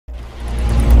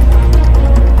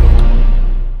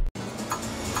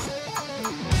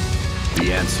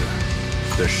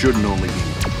shouldn't only be...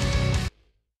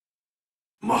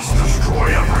 Must destroy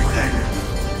everything.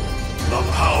 The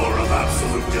power of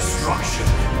absolute destruction.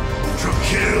 To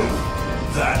kill.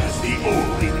 That is the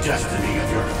only destiny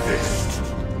of your fist.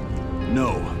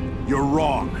 No, you're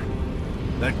wrong.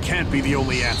 That can't be the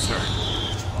only answer.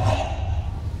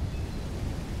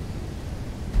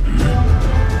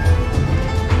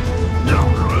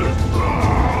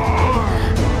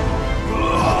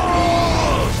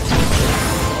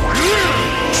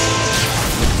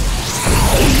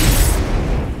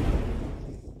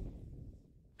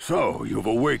 So, you've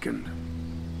awakened.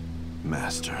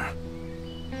 Master.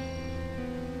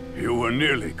 You were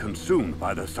nearly consumed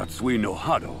by the Satsui no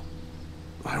Hado.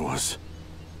 I was...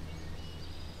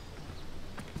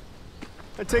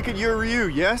 I take it you're Ryu,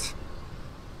 yes?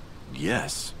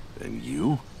 Yes. And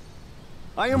you?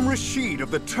 I am Rashid of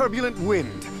the Turbulent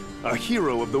Wind, a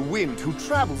hero of the wind who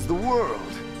travels the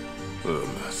world.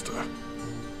 Master.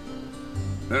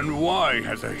 Then why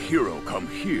has a hero come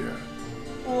here?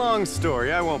 Long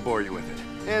story, I won't bore you with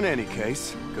it. In any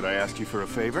case, could I ask you for a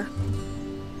favor?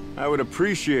 I would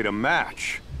appreciate a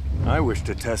match. I wish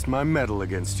to test my mettle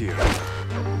against you.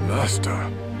 Master.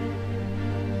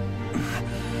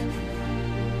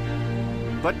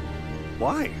 But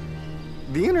why?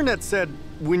 The internet said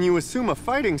when you assume a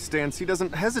fighting stance, he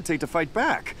doesn't hesitate to fight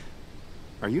back.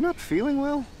 Are you not feeling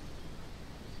well?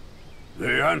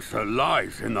 The answer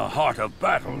lies in the heart of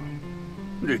battle.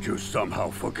 Did you somehow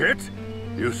forget?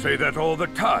 You say that all the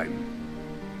time.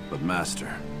 But Master,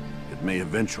 it may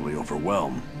eventually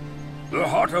overwhelm. The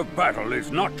heart of battle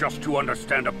is not just to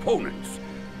understand opponents,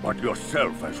 but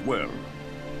yourself as well.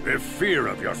 If fear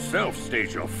of yourself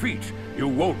stays your feet, you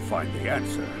won't find the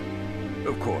answer.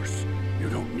 Of course, you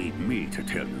don't need me to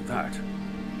tell you that.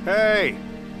 Hey!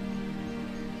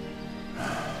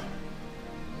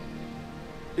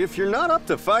 If you're not up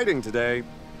to fighting today...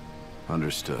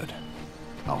 Understood.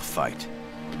 I'll fight.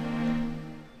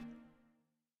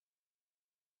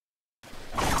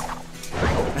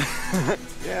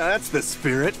 Yeah, that's the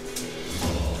spirit.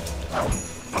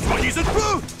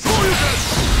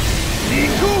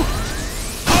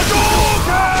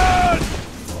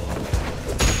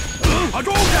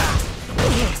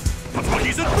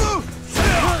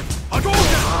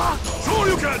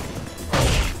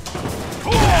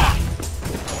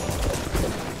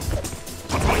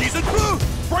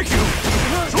 Break you!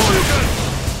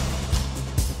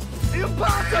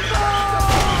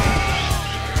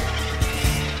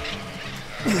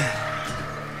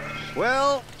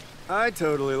 Well, I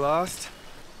totally lost.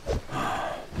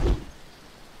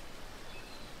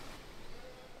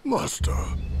 Master.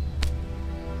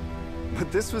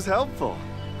 But this was helpful.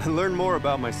 I learned more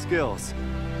about my skills.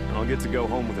 And I'll get to go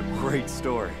home with a great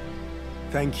story.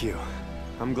 Thank you.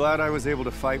 I'm glad I was able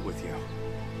to fight with you.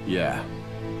 Yeah,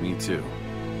 me too.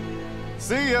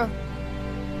 See ya!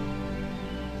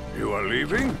 You are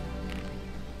leaving?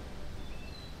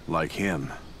 Like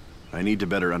him, I need to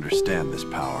better understand this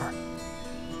power.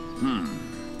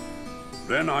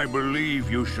 Then I believe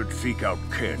you should seek out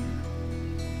Ken.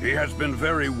 He has been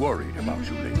very worried about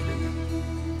you lately.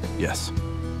 Yes.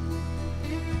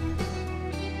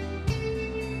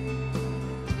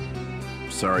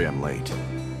 Sorry I'm late.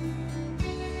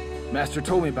 Master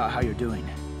told me about how you're doing.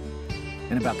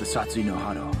 And about the Satsui no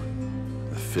Hado.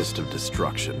 The Fist of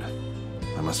Destruction.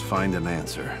 I must find an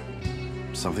answer.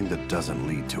 Something that doesn't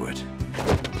lead to it.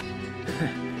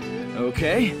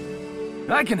 Okay.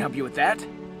 I can help you with that.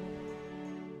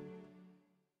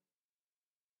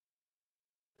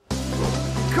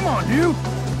 Come on, you!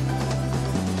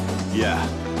 Yeah,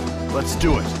 let's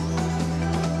do it.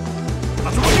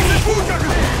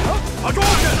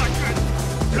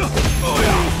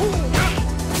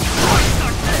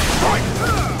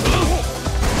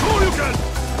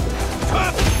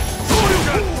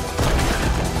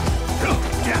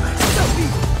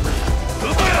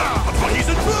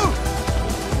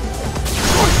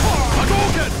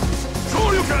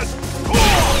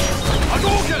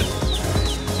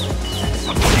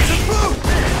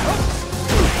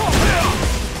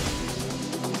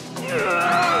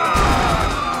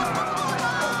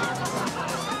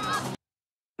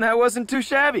 That wasn't too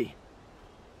shabby.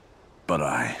 But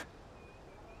I...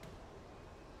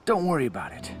 Don't worry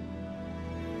about it.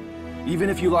 Even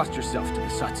if you lost yourself to the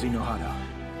Satsui no Hado,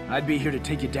 I'd be here to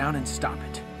take you down and stop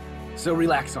it. So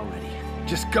relax already.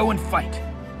 Just go and fight.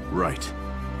 Right.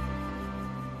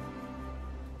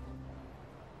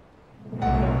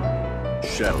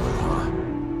 Shadow, huh?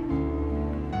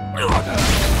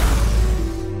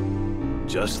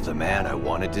 Just the man I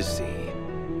wanted to see.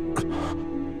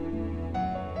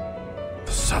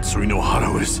 The Satsui no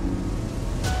Hado is...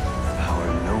 Power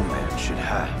no weapon should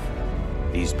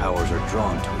have. These powers are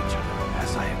drawn to each other,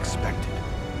 as I expected.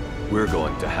 We're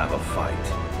going to have a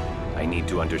fight. I need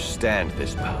to understand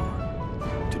this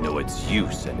power, to know its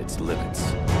use and its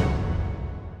limits.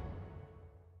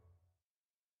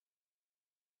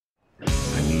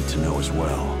 I need to know as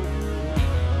well.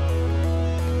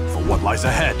 For what lies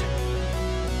ahead.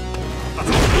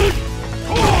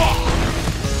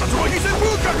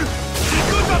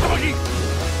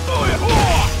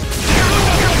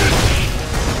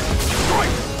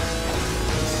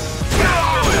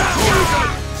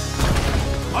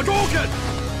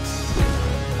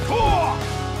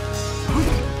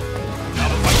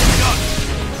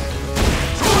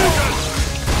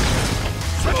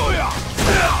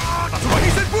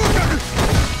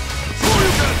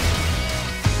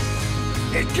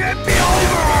 It can't be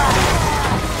over!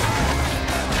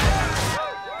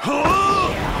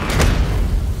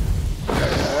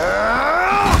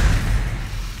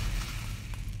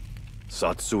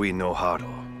 Satsui no Hado.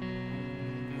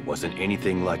 It wasn't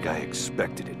anything like I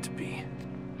expected it to be.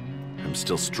 I'm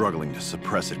still struggling to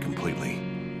suppress it completely,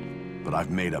 but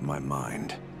I've made up my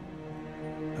mind.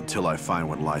 Until I find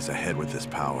what lies ahead with this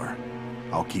power,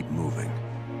 I'll keep moving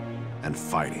and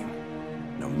fighting,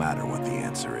 no matter what the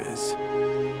answer is.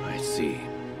 I see.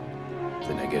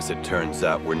 Then I guess it turns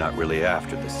out we're not really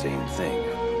after the same thing.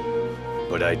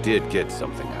 But I did get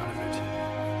something out of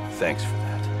it. Thanks for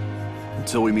that.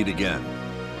 Until we meet again.